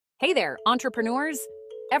Hey there, entrepreneurs!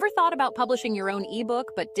 Ever thought about publishing your own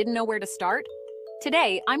ebook but didn't know where to start?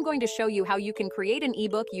 Today, I'm going to show you how you can create an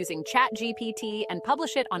ebook using ChatGPT and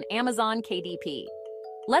publish it on Amazon KDP.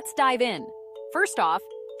 Let's dive in. First off,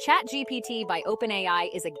 ChatGPT by OpenAI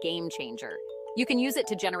is a game changer. You can use it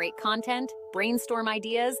to generate content, brainstorm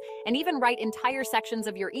ideas, and even write entire sections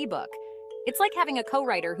of your ebook. It's like having a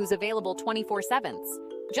co-writer who's available 24/7.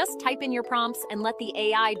 Just type in your prompts and let the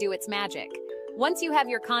AI do its magic. Once you have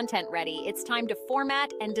your content ready, it's time to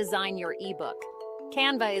format and design your ebook.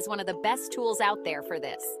 Canva is one of the best tools out there for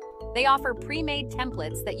this. They offer pre-made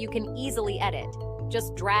templates that you can easily edit.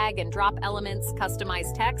 Just drag and drop elements,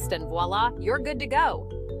 customize text, and voila, you're good to go.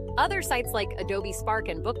 Other sites like Adobe Spark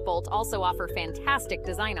and BookBolt also offer fantastic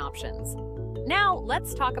design options. Now,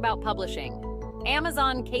 let's talk about publishing.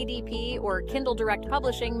 Amazon KDP or Kindle Direct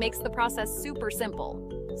Publishing makes the process super simple.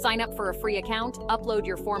 Sign up for a free account, upload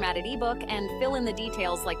your formatted ebook, and fill in the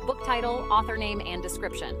details like book title, author name, and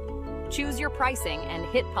description. Choose your pricing and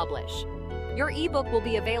hit publish. Your ebook will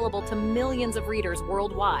be available to millions of readers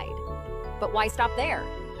worldwide. But why stop there?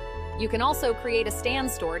 You can also create a stand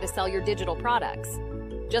store to sell your digital products.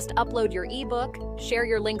 Just upload your ebook, share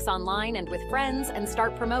your links online and with friends, and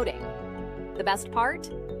start promoting. The best part?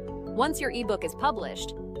 Once your ebook is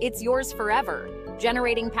published, it's yours forever,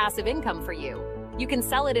 generating passive income for you. You can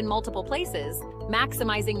sell it in multiple places,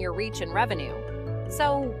 maximizing your reach and revenue.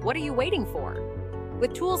 So, what are you waiting for?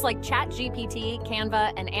 With tools like ChatGPT,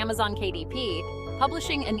 Canva, and Amazon KDP,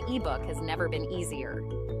 publishing an ebook has never been easier.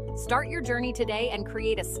 Start your journey today and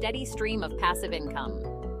create a steady stream of passive income.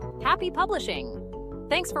 Happy publishing!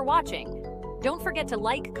 Thanks for watching. Don't forget to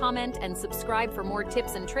like, comment, and subscribe for more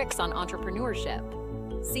tips and tricks on entrepreneurship.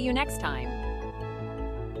 See you next time.